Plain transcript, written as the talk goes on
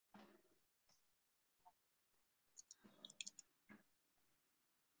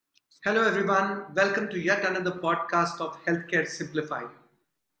Hello, everyone. Welcome to yet another podcast of Healthcare Simplified.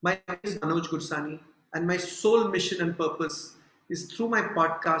 My name is Manoj Gursani, and my sole mission and purpose is through my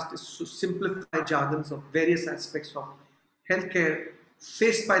podcast is to simplify jargons of various aspects of healthcare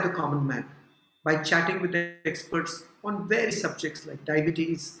faced by the common man by chatting with experts on various subjects like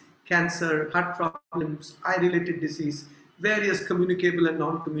diabetes, cancer, heart problems, eye-related disease, various communicable and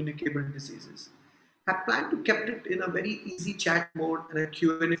non-communicable diseases. I plan to keep it in a very easy chat mode and a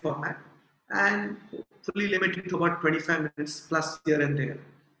Q&A format and hopefully limited to about 25 minutes plus here and there.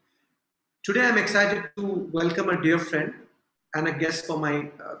 Today I'm excited to welcome a dear friend and a guest for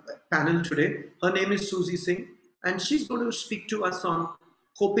my panel today. Her name is Susie Singh and she's going to speak to us on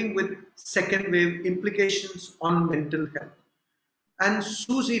coping with second wave implications on mental health. And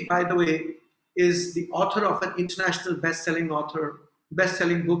Susie, by the way, is the author of an international best-selling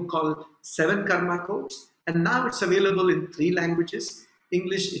book called Seven Karma Codes, and now it's available in three languages: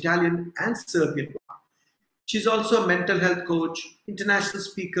 English, Italian, and Serbian. She's also a mental health coach, international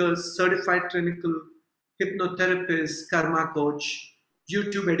speaker, certified clinical hypnotherapist, karma coach,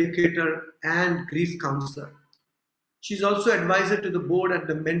 YouTube educator, and grief counselor. She's also advisor to the board at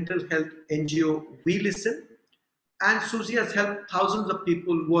the mental health NGO We Listen, and Susie has helped thousands of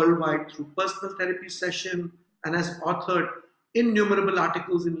people worldwide through personal therapy session and has authored innumerable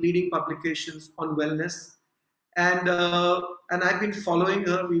articles in leading publications on wellness. And I've been following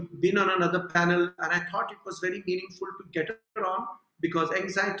her. We've been on another panel, and I thought it was very meaningful to get her on because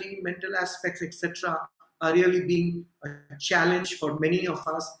anxiety, mental aspects, etc., are really being a challenge for many of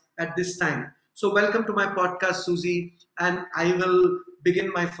us at this time. So, welcome to my podcast, Susie. And I will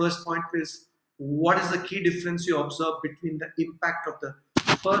begin my first point with what is the key difference you observe between the impact of the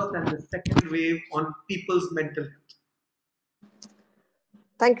first and the second wave on people's mental health?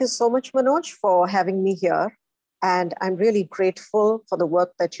 Thank you so much, Manoj, for having me here. And I'm really grateful for the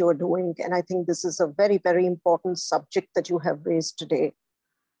work that you're doing. And I think this is a very, very important subject that you have raised today.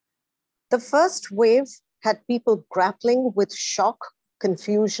 The first wave had people grappling with shock,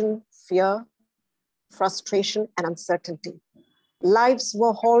 confusion, fear, frustration, and uncertainty. Lives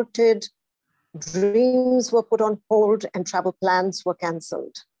were halted, dreams were put on hold, and travel plans were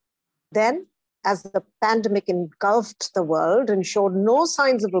cancelled. Then, as the pandemic engulfed the world and showed no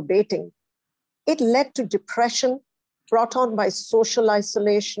signs of abating, it led to depression brought on by social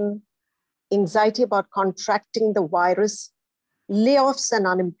isolation, anxiety about contracting the virus, layoffs, and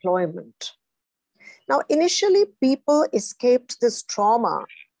unemployment. Now, initially, people escaped this trauma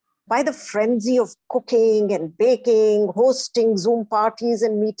by the frenzy of cooking and baking, hosting Zoom parties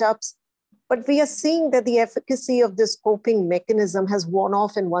and meetups. But we are seeing that the efficacy of this coping mechanism has worn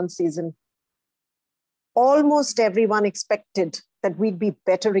off in one season. Almost everyone expected that we'd be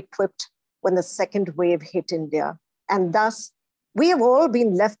better equipped when the second wave hit India. And thus, we have all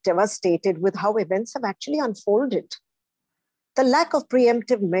been left devastated with how events have actually unfolded. The lack of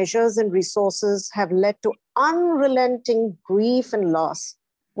preemptive measures and resources have led to unrelenting grief and loss,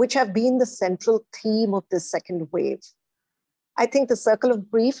 which have been the central theme of this second wave. I think the circle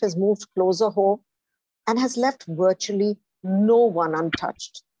of grief has moved closer home and has left virtually no one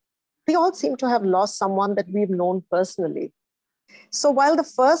untouched. We all seem to have lost someone that we've known personally. So while the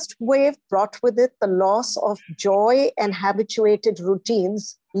first wave brought with it the loss of joy and habituated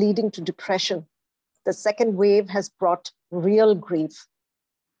routines leading to depression, the second wave has brought real grief.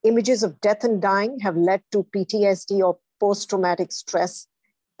 Images of death and dying have led to PTSD or post-traumatic stress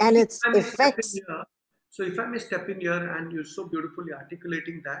and its effects. So if I may step in here, and you're so beautifully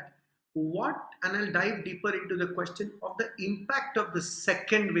articulating that, and I'll dive deeper into the question of the impact of the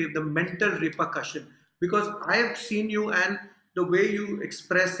second wave, the mental repercussion, because I have seen you and the way you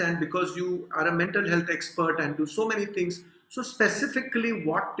express, and because you are a mental health expert and do so many things. So specifically,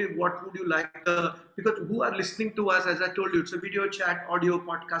 what would you like? Because who are listening to us, as I told you, it's a video chat, audio,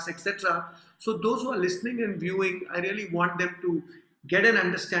 podcast, etc. So those who are listening and viewing, I really want them to get an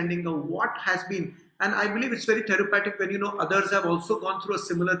understanding of what has been. And I believe it's very therapeutic when you know others have also gone through a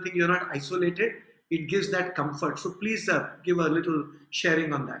similar thing. You're not isolated. It gives that comfort. So please give a little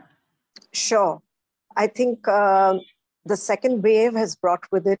sharing on that. Sure. I think the second wave has brought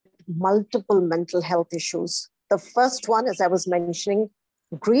with it multiple mental health issues. The first one, as I was mentioning,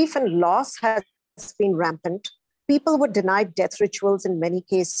 grief and loss has been rampant. People were denied death rituals in many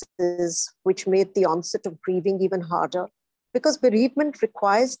cases, which made the onset of grieving even harder because bereavement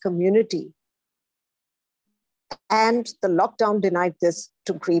requires community. And the lockdown denied this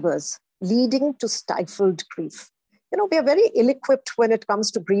to grievers, leading to stifled grief. You know, we are very ill-equipped when it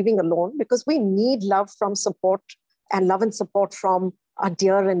comes to grieving alone because we need love and support from our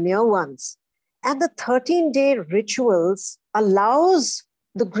dear and near ones. And the 13-day rituals allows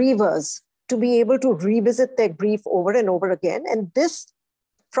the grievers to be able to revisit their grief over and over again. And this,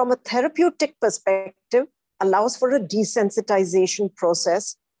 from a therapeutic perspective, allows for a desensitization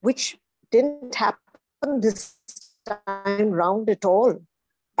process, which didn't happen this time round at all.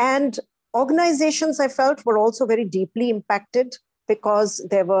 And organizations, I felt, were also very deeply impacted because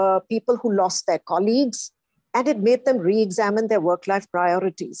there were people who lost their colleagues, and it made them re-examine their work-life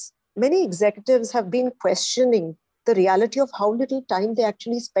priorities. Many executives have been questioning the reality of how little time they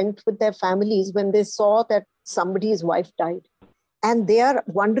actually spent with their families when they saw that somebody's wife died. And they are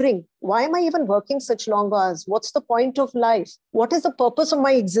wondering, why am I even working such long hours? What's the point of life? What is the purpose of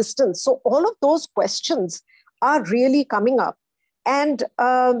my existence? So all of those questions are really coming up. And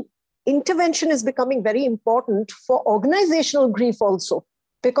intervention is becoming very important for organizational grief also.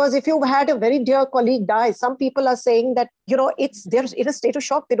 Because if you've had a very dear colleague die, some people are saying that, they're in a state of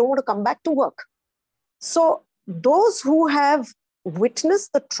shock. They don't want to come back to work. So those who have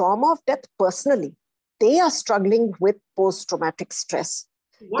witnessed the trauma of death personally, they are struggling with post-traumatic stress.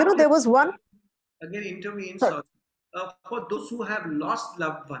 There was one... Again, intervene, sorry. For those who have lost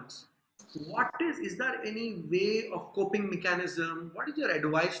loved ones, is there any way of coping mechanism? What is your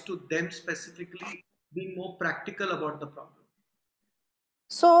advice to them specifically, being more practical about the problem?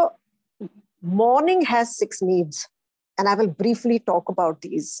 So mourning has 6 needs, and I will briefly talk about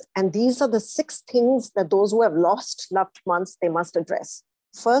these. And these are the 6 things that those who have lost loved ones, they must address.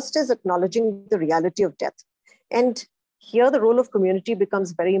 First is acknowledging the reality of death. And here the role of community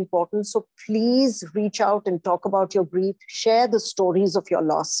becomes very important. So please reach out and talk about your grief, share the stories of your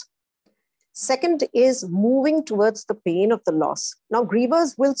loss. Second is moving towards the pain of the loss. Now,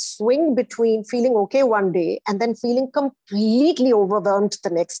 grievers will swing between feeling okay one day and then feeling completely overwhelmed the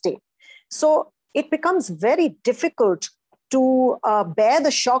next day. So it becomes very difficult to bear the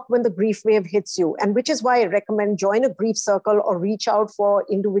shock when the grief wave hits you. And which is why I recommend join a grief circle or reach out for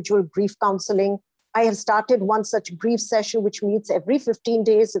individual grief counseling. I have started one such grief session, which meets every 15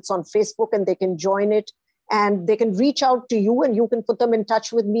 days. It's on Facebook and they can join it. And they can reach out to you and you can put them in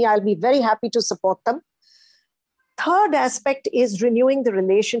touch with me. I'll be very happy to support them. Third aspect is renewing the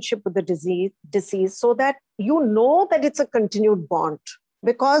relationship with the deceased so that you know that it's a continued bond,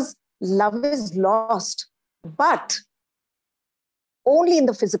 because love is lost, but only in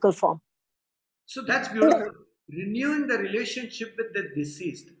the physical form. So that's beautiful. Renewing the relationship with the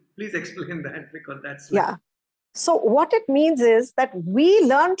deceased. Please explain that, because that's... Yeah. So what it means is that we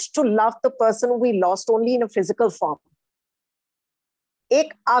learned to love the person we lost only in a physical form.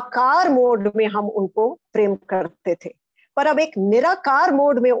 एक आकार mode में हम उनको प्रेम करते थे, पर अब एक निराकार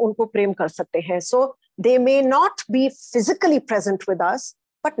मोड में उनको प्रेम कर सकते हैं. So they may not be physically present with us,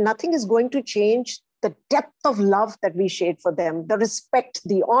 but nothing is going to change the depth of love that we shared for them, the respect,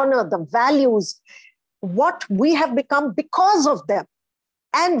 the honor, the values, what we have become because of them.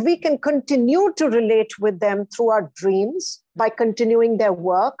 And we can continue to relate with them through our dreams, by continuing their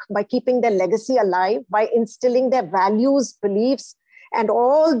work, by keeping their legacy alive, by instilling their values, beliefs, and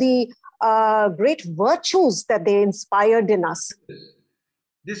all the great virtues that they inspired in us.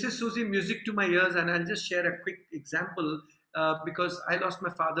 This is, Susie, music to my ears, and I'll just share a quick example because I lost my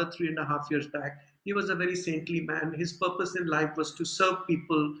father 3.5 years back. He was a very saintly man. His purpose in life was to serve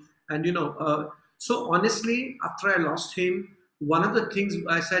people. And, so honestly, after I lost him, one of the things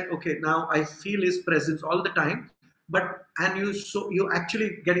I said, okay, now I feel his presence all the time. You're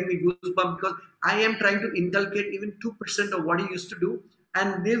actually getting me goosebumps, because I am trying to inculcate even 2% of what he used to do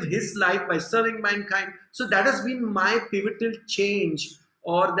and live his life by serving mankind. So that has been my pivotal change,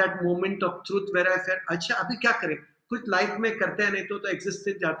 or that moment of truth where I felt, अच्छा अभी क्या करें? कुछ life में करते हैं नहीं तो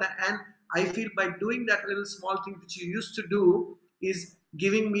existence जाता है. And I feel by doing that little small thing which you used to do is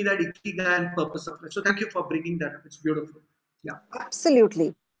giving me that ikigai and purpose of life. So thank you for bringing that up. It's beautiful. Yeah,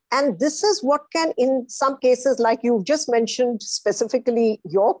 absolutely. And this is what can, in some cases, like you've just mentioned, specifically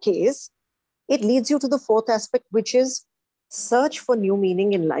your case, it leads you to the fourth aspect, which is search for new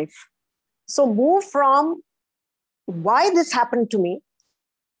meaning in life. So move from why this happened to me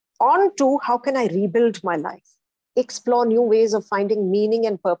on to how can I rebuild my life? Explore new ways of finding meaning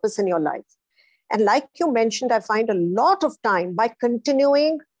and purpose in your life. And like you mentioned, I find a lot of time by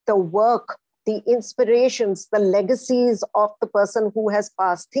continuing the work, the inspirations, the legacies of the person who has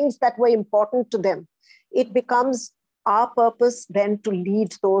passed, things that were important to them. It becomes our purpose then to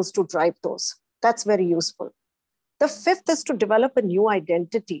lead those, to drive those. That's very useful. The fifth is to develop a new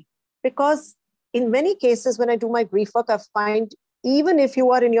identity, because in many cases, when I do my grief work, I find even if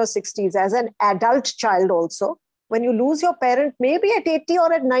you are in your 60s, as an adult child also, when you lose your parent, maybe at 80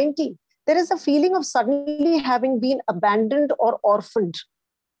 or at 90, there is a feeling of suddenly having been abandoned or orphaned.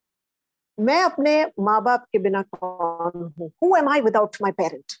 मैं अपने माँ बाप के बिना कौन हूँ? Who am I without my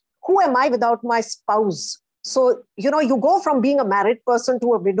parent? Who am I without my spouse? So, you go from being a married person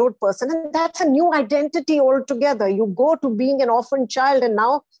to a widowed person, and that's a new identity altogether. You go to being an orphan child, and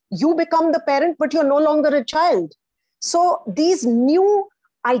now you become the parent, but you're no longer a child. So these new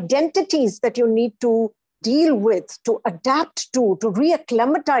identities that you need to deal with, to adapt to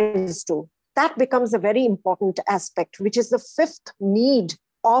reacclimatize to, that becomes a very important aspect, which is the fifth need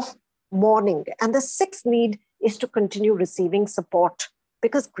of mourning. And the sixth need is to continue receiving support,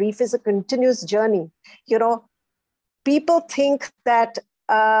 because grief is a continuous journey. People think that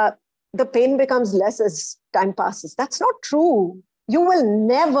the pain becomes less as time passes. That's not true. You will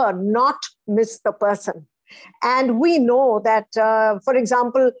never not miss the person. And we know that, for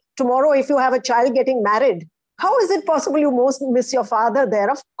example, tomorrow, if you have a child getting married, how is it possible you most miss your father there?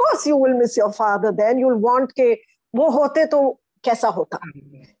 Of course, you will miss your father then. You'll want ke wo hote to kaisa hota.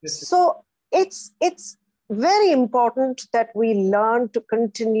 So it's very important that we learn to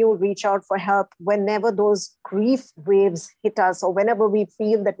continue reach out for help whenever those grief waves hit us, or whenever we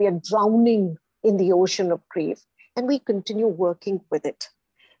feel that we are drowning in the ocean of grief, and we continue working with it.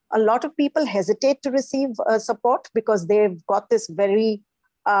 A lot of people hesitate to receive support because they've got this very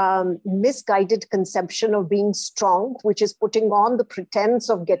misguided conception of being strong, which is putting on the pretense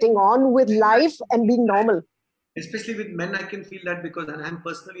of getting on with life and being normal. Especially with men, I can feel that, because, and I'm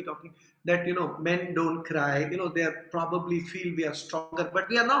personally talking, that men don't cry. They probably feel we are stronger, but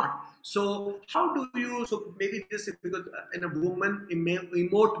we are not. So how do you? So maybe this is because in a woman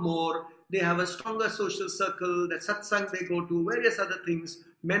emote more. They have a stronger social circle. That satsang they go to, various other things.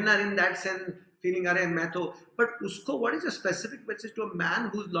 Men are in that sense feeling are mato. But usko, what is a specific message to a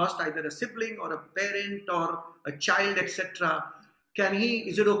man who's lost either a sibling or a parent or a child, etc.?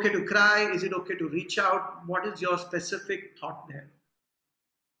 Is it okay to cry? Is it okay to reach out? What is your specific thought there?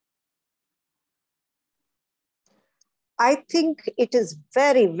 I think it is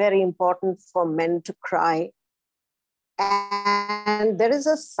very, very important for men to cry. And there is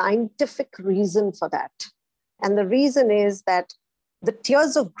a scientific reason for that. And the reason is that the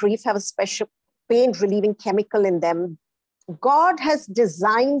tears of grief have a special pain relieving chemical in them. God has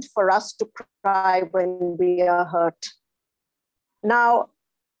designed for us to cry when we are hurt. Now,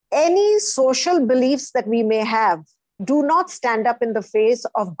 any social beliefs that we may have do not stand up in the face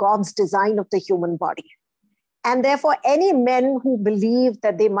of God's design of the human body. And therefore, any men who believe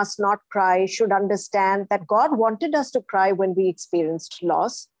that they must not cry should understand that God wanted us to cry when we experienced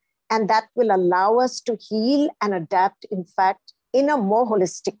loss, and that will allow us to heal and adapt, in fact, in a more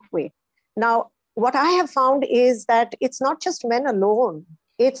holistic way. Now, what I have found is that it's not just men alone.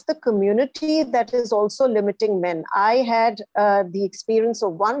 It's the community that is also limiting men. I had the experience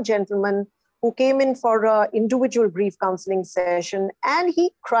of one gentleman who came in for an individual grief counseling session, and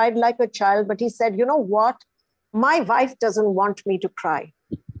he cried like a child, but he said, you know what? My wife doesn't want me to cry.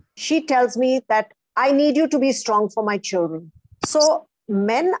 She tells me that I need you to be strong for my children. So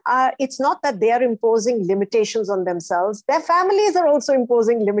men are, it's not that they are imposing limitations on themselves. Their families are also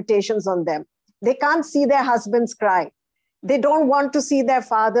imposing limitations on them. They can't see their husbands cry. They don't want to see their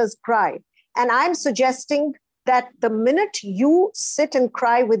fathers cry. And I'm suggesting that the minute you sit and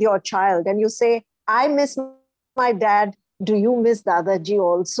cry with your child and you say, I miss my dad, do you miss Dadaji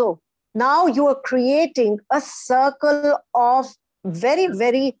also? Now you are creating a circle of very,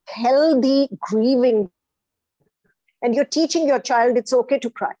 very healthy grieving. And you're teaching your child it's okay to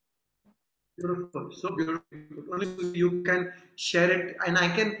cry. Beautiful, so beautiful. Only you can share it, and I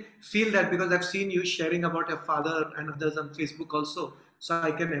can feel that because I've seen you sharing about your father and others on Facebook also. So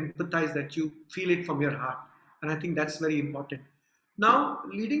I can empathize that you feel it from your heart, and I think that's very important. Now,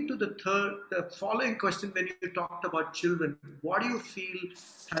 leading to the following question, when you talked about children, what do you feel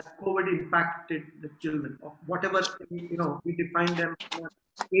has COVID impacted the children, of whatever we define them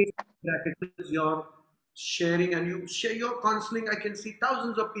age bracket is your sharing, and you share your counseling. I can see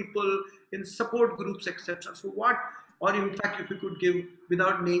thousands of people in support groups, etc. So what, or in fact, if you could give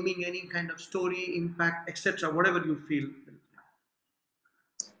without naming any kind of story, impact, etc., whatever you feel.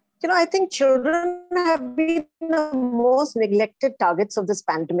 I think children have been the most neglected targets of this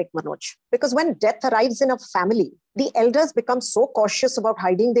pandemic, Manoj, because when death arrives in a family, the elders become so cautious about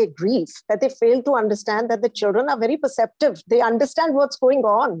hiding their grief that they fail to understand that the children are very perceptive. They understand what's going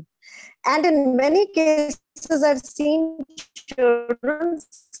on. And in many cases, I've seen children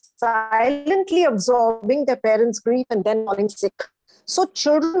silently absorbing their parents' grief and then falling sick. So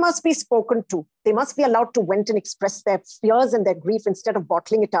children must be spoken to. They must be allowed to vent and express their fears and their grief instead of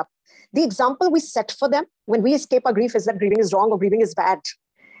bottling it up. The example we set for them when we escape our grief is that grieving is wrong or grieving is bad.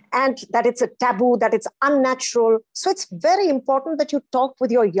 and that it's a taboo, that it's unnatural. So it's very important that you talk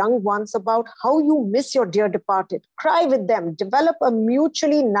with your young ones about how you miss your dear departed. Cry with them, develop a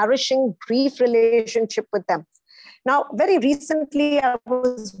mutually nourishing grief relationship with them. Now, very recently, I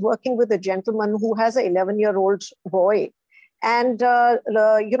was working with a gentleman who has an 11-year-old boy and,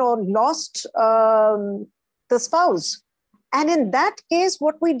 lost the spouse. And in that case,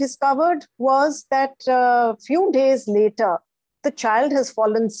 what we discovered was that a few days later, the child has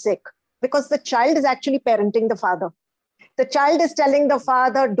fallen sick because the child is actually parenting the father. The child is telling the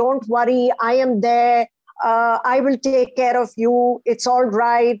father, don't worry, I am there. I will take care of you. It's all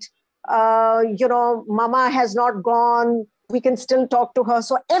right. Mama has not gone. We can still talk to her.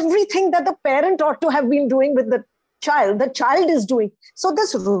 So everything that the parent ought to have been doing with the child is doing. So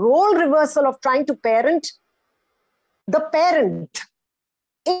this role reversal of trying to parent the parent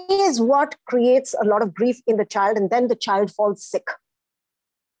is what creates a lot of grief in the child, and then the child falls sick.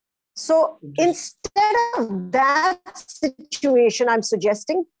 So instead of that situation, I'm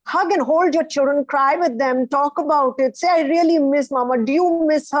suggesting hug and hold your children, cry with them, talk about it, say, I really miss mama. Do you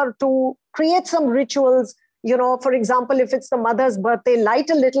miss her too? Create some rituals. For example, if it's the mother's birthday, light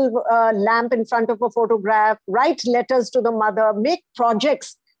a little lamp in front of a photograph, write letters to the mother, make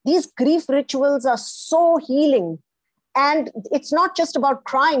projects. These grief rituals are so healing. And it's not just about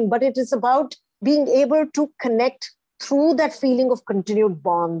crying, but it is about being able to connect through that feeling of continued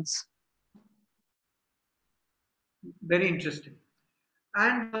bonds. Very interesting.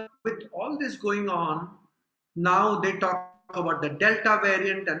 And with all this going on, now they talk about the Delta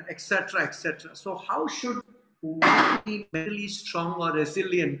variant and etc., etc. So how should we be mentally strong or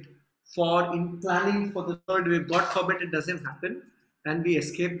resilient in planning for the third wave? God forbid it doesn't happen and we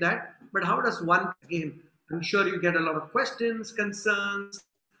escape that. But how does one, again, I'm sure you get a lot of questions, concerns.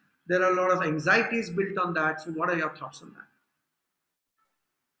 There are a lot of anxieties built on that. So what are your thoughts on that?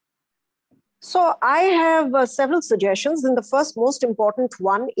 So I have several suggestions. And the first most important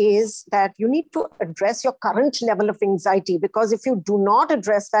one is that you need to address your current level of anxiety, because if you do not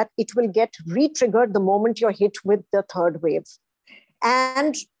address that, it will get re-triggered the moment you're hit with the third wave.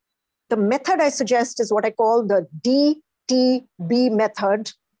 And the method I suggest is what I call the DTB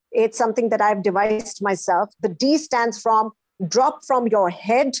method. It's something that I've devised myself. The D stands from drop from your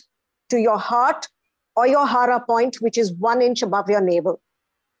head to your heart or your hara point, which is 1 inch above your navel.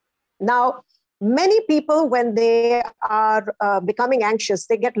 Now, many people, when they are becoming anxious,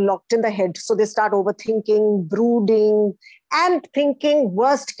 they get locked in the head. So they start overthinking, brooding, and thinking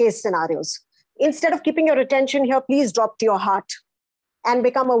worst case scenarios. Instead of keeping your attention here, please drop to your heart and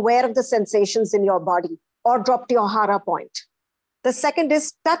become aware of the sensations in your body, or drop to your hara point. The second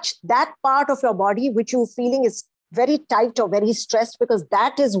is touch that part of your body which you're feeling is very tight or very stressed, because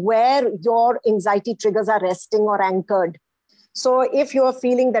that is where your anxiety triggers are resting or anchored. So if you're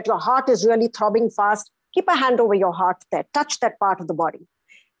feeling that your heart is really throbbing fast, keep a hand over your heart there, touch that part of the body.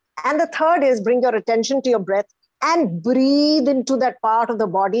 And the third is bring your attention to your breath and breathe into that part of the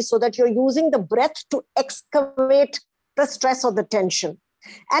body so that you're using the breath to excavate the stress or the tension.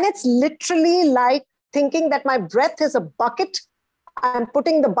 And it's literally like thinking that my breath is a bucket. I'm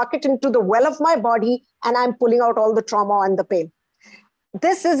putting the bucket into the well of my body and I'm pulling out all the trauma and the pain.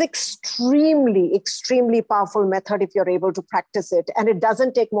 This is extremely, extremely powerful method if you're able to practice it. And it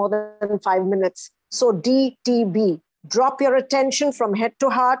doesn't take more than 5 minutes. So DTB, drop your attention from head to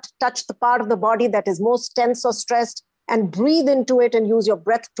heart, touch the part of the body that is most tense or stressed, and breathe into it and use your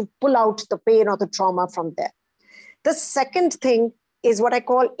breath to pull out the pain or the trauma from there. The second thing is what I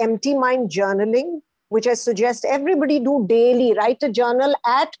call empty mind journaling, which I suggest everybody do daily. Write a journal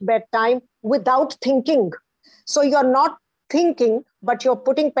at bedtime without thinking. So you're not thinking, but you're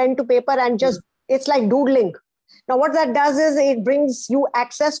putting pen to paper and just, it's like doodling. Now, what that does is it brings you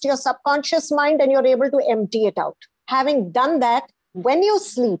access to your subconscious mind and you're able to empty it out. Having done that, when you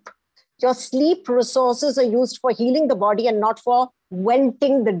sleep, your sleep resources are used for healing the body and not for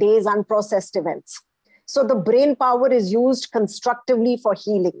venting the day's unprocessed events. So the brain power is used constructively for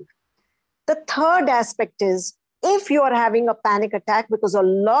healing. The third aspect is, if you are having a panic attack, because a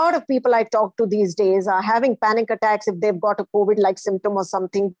lot of people I talk to these days are having panic attacks if they've got a COVID-like symptom or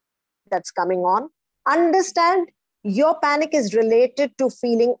something that's coming on, understand your panic is related to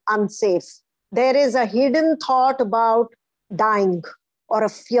feeling unsafe. There is a hidden thought about dying or a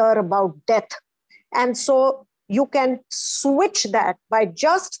fear about death. And so you can switch that by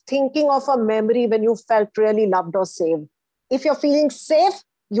just thinking of a memory when you felt really loved or safe. If you're feeling safe,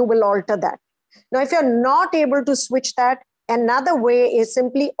 you will alter that. Now, if you're not able to switch that, another way is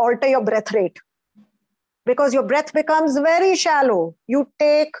simply alter your breath rate, because your breath becomes very shallow. You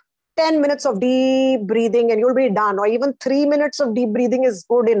take 10 minutes of deep breathing and you'll be done, or even 3 minutes of deep breathing is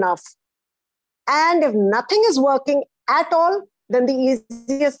good enough. And if nothing is working at all, then the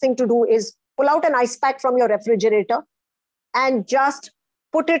easiest thing to do is pull out an ice pack from your refrigerator and just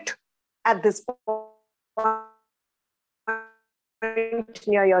put it at this point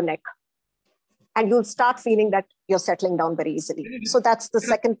near your neck. And you'll start feeling that you're settling down very easily. So that's the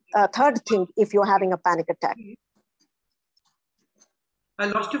third thing if you're having a panic attack. I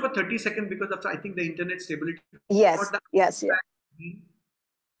lost you for 30 seconds because of, I think, the internet stability. Yes.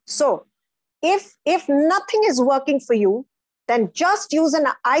 So if nothing is working for you, then just use an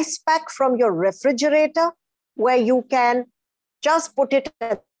ice pack from your refrigerator where you can just put it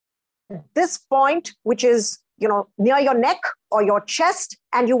at this point, which is, near your neck or your chest,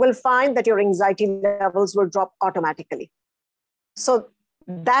 and you will find that your anxiety levels will drop automatically. So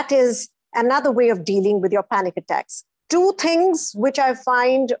that is another way of dealing with your panic attacks. Two things which I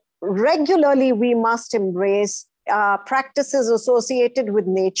find regularly we must embrace, practices associated with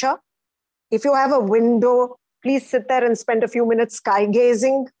nature. If you have a window, please sit there and spend a few minutes sky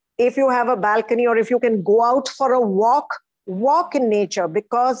gazing. If you have a balcony or if you can go out for a walk in nature,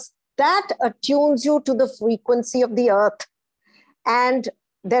 because that attunes you to the frequency of the earth. And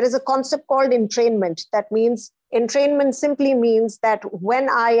there is a concept called entrainment. That means, entrainment simply means that when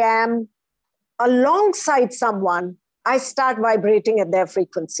I am alongside someone, I start vibrating at their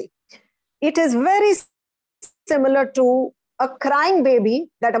frequency. It is very similar to a crying baby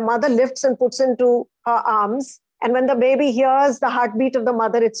that a mother lifts and puts into her arms. And when the baby hears the heartbeat of the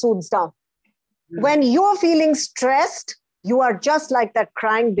mother, it soothes down. When you're feeling stressed, you are just like that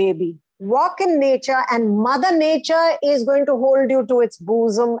crying baby. Walk in nature and Mother Nature is going to hold you to its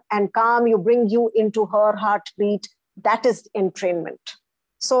bosom and calm you, bring you into her heartbeat. That is entrainment.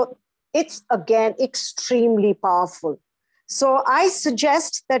 So it's, again, extremely powerful. So I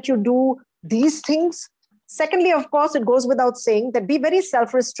suggest that you do these things. Secondly, of course, it goes without saying that be very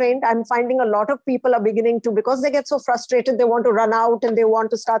self-restrained. I'm finding a lot of people are beginning to, because they get so frustrated, they want to run out and they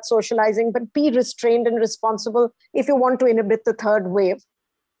want to start socializing, but be restrained and responsible if you want to inhibit the third wave.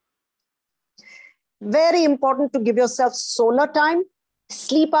 Very important to give yourself solar time,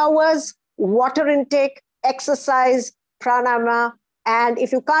 sleep hours, water intake, exercise, pranayama. And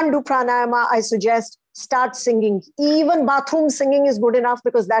if you can't do pranayama, I suggest start singing. Even bathroom singing is good enough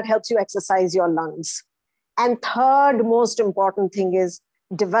because that helps you exercise your lungs. And third most important thing is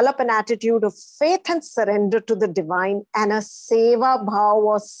develop an attitude of faith and surrender to the divine and a seva bhav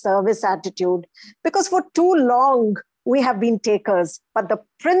or service attitude. Because for too long, we have been takers. But the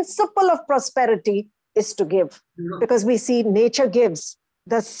principle of prosperity is to give. Because we see nature gives,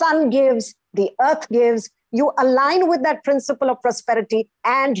 the sun gives, the earth gives. You align with that principle of prosperity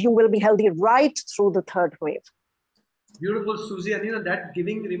and you will be healthy right through the third wave. Beautiful, Susie. And that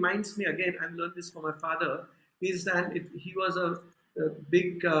giving reminds me again, I've learned this from my father, is that he was a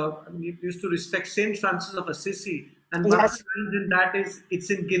big, he used to respect Saint Francis of Assisi. And one of the lines in that is,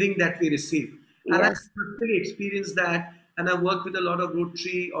 it's in giving that we receive. And I've personally experienced that. And I've worked with a lot of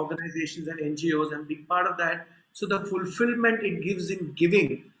Rotary organizations and NGOs and being part of that. So the fulfillment it gives in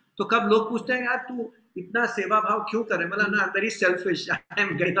giving. So कब लोग पूछते हैं यार तू इतना सेवा भाव क्यों करे? मतलब I'm very selfish. I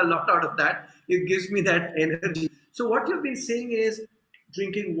am getting a lot out of that. It gives me that energy. So what you've been saying is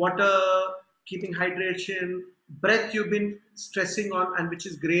drinking water, keeping hydration, breath you've been stressing on, and which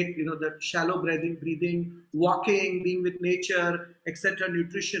is great. The shallow breathing, walking, being with nature, etc.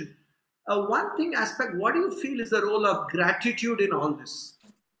 Nutrition. One thing aspect, what do you feel is the role of gratitude in all this?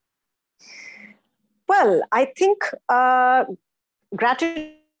 Well, I think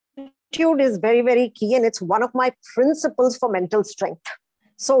gratitude is very, very key, and it's one of my principles for mental strength.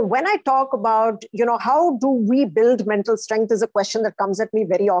 So when I talk about, how do we build mental strength is a question that comes at me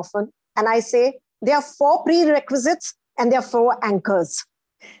very often. And I say there are 4 prerequisites and there are 4 anchors.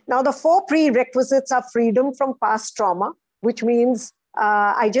 Now, the 4 prerequisites are freedom from past trauma, which means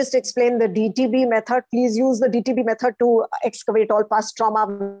I just explained the DTB method. Please use the DTB method to excavate all past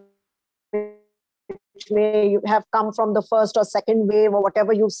trauma which may have come from the first or second wave or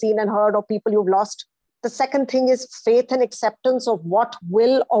whatever you've seen and heard or people you've lost. The second thing is faith and acceptance of what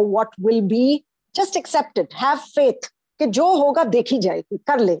will or what will be. Just accept it. Have faith. कि जो होगा देखी जाएगी,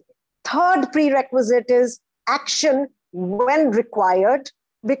 कर लेंगे. Third prerequisite is action when required,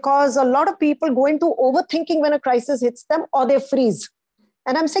 because a lot of people go into overthinking when a crisis hits them or they freeze.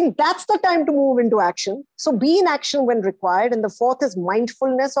 And I'm saying that's the time to move into action. So be in action when required. And the fourth is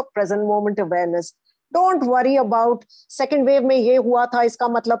mindfulness or present moment awareness. Don't worry about second wave में ये हुआ था, इसका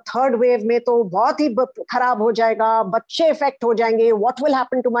मतलब third wave में तो बहुत ही खराब हो जाएगा, बच्चे affect हो जाएंगे, what will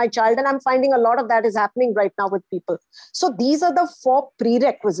happen to my child? And I'm finding a lot of that is happening right now with people. So these are the 4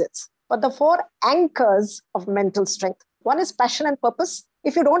 prerequisites, but the 4 anchors of mental strength. One is passion and purpose.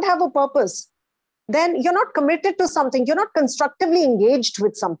 If you don't have a purpose, then you're not committed to something, you're not constructively engaged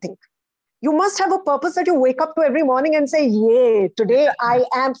with something. You must have a purpose that you wake up to every morning and say, yay, today I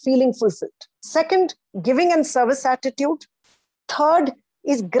am feeling fulfilled. Second, giving and service attitude. Third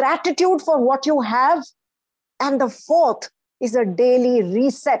is gratitude for what you have. And the fourth is a daily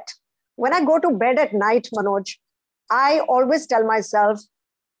reset. When I go to bed at night, Manoj, I always tell myself,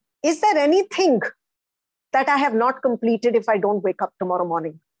 is there anything that I have not completed if I don't wake up tomorrow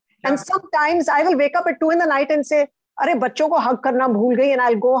morning? Yeah. And sometimes I will wake up at 2 in the night and say, अरे बच्चों को hug करना भूल गई, and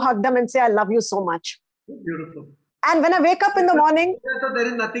I'll go hug them and say, I love you so much. Beautiful. And when I wake up in the morning, so there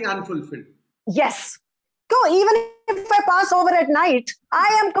is nothing unfulfilled. Yes. So even if I pass over at night,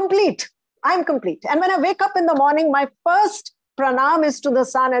 I am complete. I am complete. And when I wake up in the morning, my first pranam is to the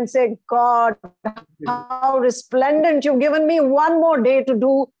sun and say, God, how resplendent, you've given me one more day to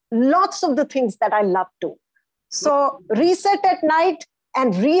do lots of the things that I love to. So reset at night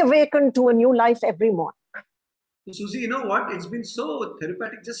and reawaken to a new life every morning. Susie, you know what? It's been so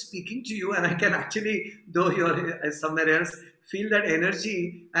therapeutic just speaking to you, and I can actually, though you're somewhere else, feel that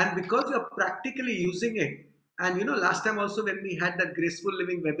energy. And because you're practically using it, and you know, last time also when we had that Graceful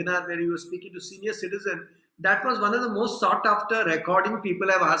Living webinar where you were speaking to senior citizen, that was one of the most sought after recording people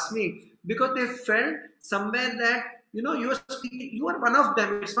have asked me, because they felt somewhere that you know you are speaking, you are one of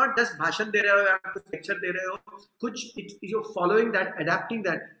them. It's not just bhashan de rahe ho, ya kuch lecture de rahe ho, you're following that, adapting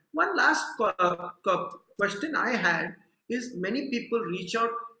that. One last question I had is, many people reach out,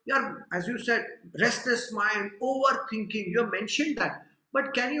 as you said, restless mind, overthinking, you mentioned that,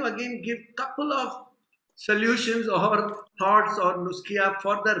 but can you again give couple of solutions or thoughts or nuskhiya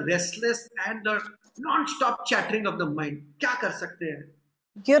for the restless and the non-stop chattering of the mind? Kya kar sakte hain?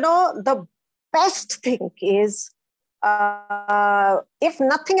 You know, the best thing is, if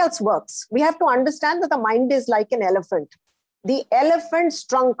nothing else works, we have to understand that the mind is like an elephant. The elephant's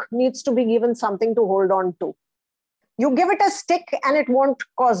trunk needs to be given something to hold on to. You give it a stick and it won't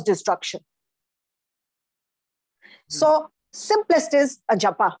cause destruction. So simplest is a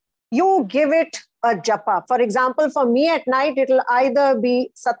japa. You give it a japa. For example, for me at night, it'll either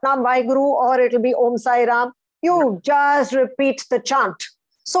be Satnam Vaheguru or it'll be Om Sai Ram. You just repeat the chant.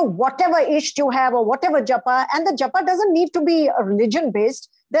 So whatever isht you have or whatever japa, and the japa doesn't need to be religion based.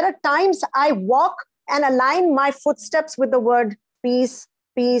 There are times I walk and align my footsteps with the word peace,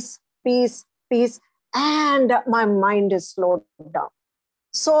 peace, peace, peace, and my mind is slowed down.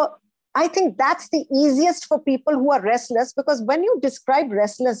 So I think that's the easiest for people who are restless, because when you describe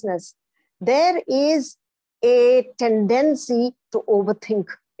restlessness, there is a tendency to overthink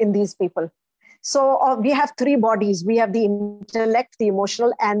in these people. So we have 3 bodies. We have the intellect, the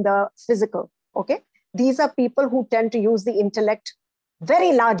emotional, and the physical. Okay. These are people who tend to use the intellect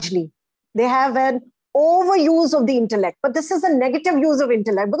very largely. They have an overuse of the intellect, but this is a negative use of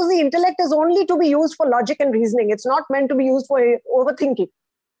intellect, because the intellect is only to be used for logic and reasoning. It's not meant to be used for overthinking.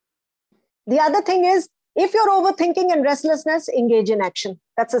 The other thing is, if you're overthinking and restlessness, engage in action.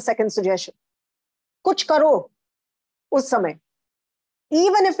 That's the second suggestion. Kuch karo us samay.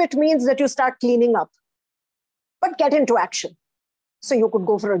 Even if it means that you start cleaning up, but get into action. So you could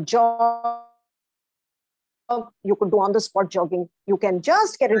go for a jog, you could do on-the-spot jogging. You can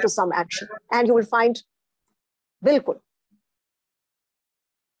just get into some action and you will find bilkul.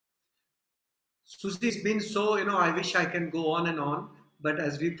 Susie, it's been so, you know, I wish I can go on and on, but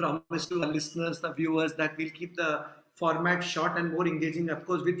as we promised to our listeners, the viewers, that we'll keep the format short and more engaging. Of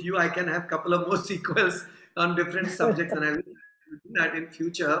course, with you, I can have a couple of more sequels on different subjects, and I will do that in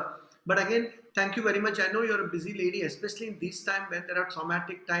future. But again, thank you very much. I know you're a busy lady, especially in this time when there are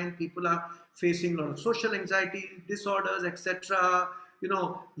traumatic times, people are facing a lot of social anxiety disorders, etc. You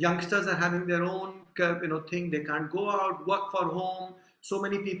know, youngsters are having their own, you know, thing. They can't go out, work for home. So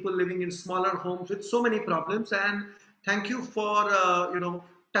many people living in smaller homes with so many problems. And thank you for, you know,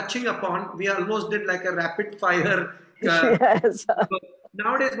 touching upon. We almost did like a rapid fire. Yes.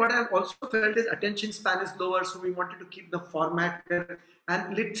 Nowadays, what I've also felt is attention span is lower, so we wanted to keep the format there.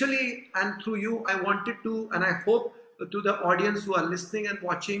 And literally, and through you, I wanted to, and I hope to the audience who are listening and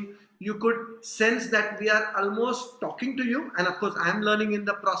watching, you could sense that we are almost talking to you. And of course, I'm learning in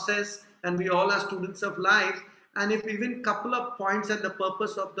the process, and we all are students of life. And if even couple of points, and the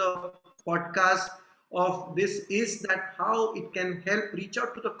purpose of the podcast of this is that how it can help reach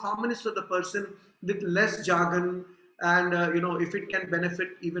out to the commonest of the person with less jargon, And if it can benefit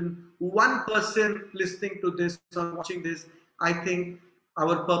even one person listening to this or watching this, I think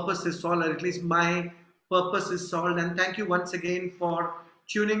our purpose is solved, or at least my purpose is solved. And thank you once again for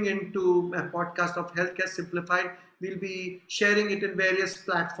tuning into a podcast of Healthcare Simplified. We'll be sharing it in various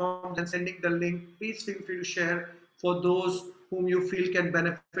platforms and sending the link. Please feel free to share for those whom you feel can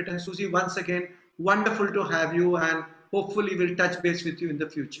benefit. And Susie, once again, wonderful to have you, and hopefully we'll touch base with you in the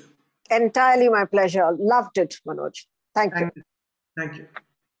future. Entirely my pleasure. Loved it, Manoj. Thank you. Thank you.